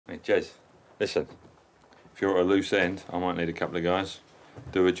Jez, listen. If you're at a loose end, I might need a couple of guys.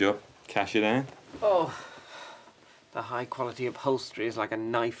 Do a job, cash it in. Oh, the high-quality upholstery is like a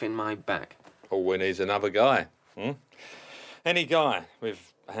knife in my back. All we need is another guy. Any guy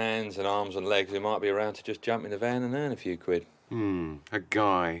with hands and arms and legs who might be around to just jump in the van and earn a few quid. A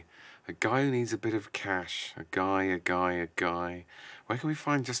guy. A guy who needs a bit of cash. A guy. Where can we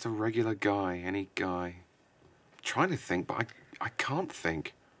find just a regular guy? Any guy? I'm trying to think, but I can't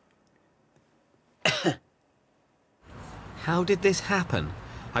think. How did this happen?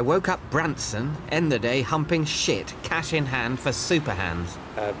 I woke up Branson, end the day humping shit, cash in hand for super hands.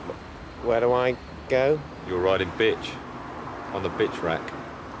 Where do I go? You're riding bitch. On the bitch rack.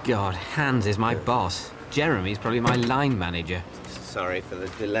 God, Hans is my boss. Jeremy's probably my line manager. Sorry for the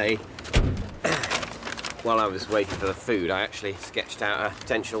delay. While I was waiting for the food, I actually sketched out a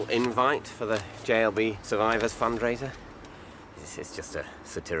potential invite for the JLB Survivors fundraiser. It's just a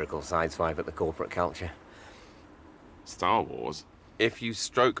satirical sideswipe at the corporate culture. Star Wars? If you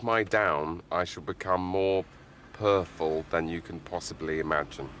stroke my down, I shall become more purple than you can possibly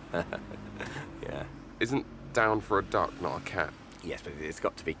imagine. Yeah. Isn't down for a duck, not a cat? Yes, but it's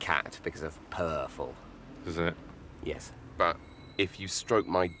got to be cat because of purple. Is it? Yes. But if you stroke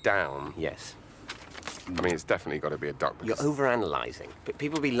my down... Yes. I mean, it's definitely got to be a duck because... You're overanalyzing. But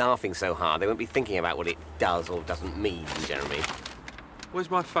people will be laughing so hard, they won't be thinking about what it does or doesn't mean, Jeremy. Where's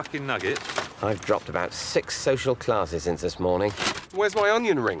my fucking nugget? I've dropped about 6 social classes since this morning. Where's my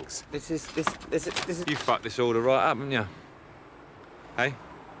onion rings? This is... You fucked this order right up, haven't you? Hey?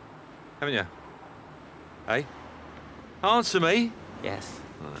 Haven't you? Hey? Answer me! Yes.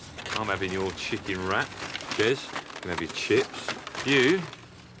 Right. I'm having your chicken wrap. Jez, you can have your chips. You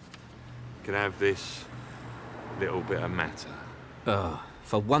can have this little bit of matter. Oh,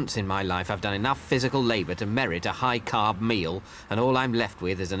 for once in my life I've done enough physical labour to merit a high-carb meal, and all I'm left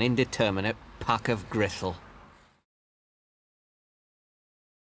with is an indeterminate puck of gristle.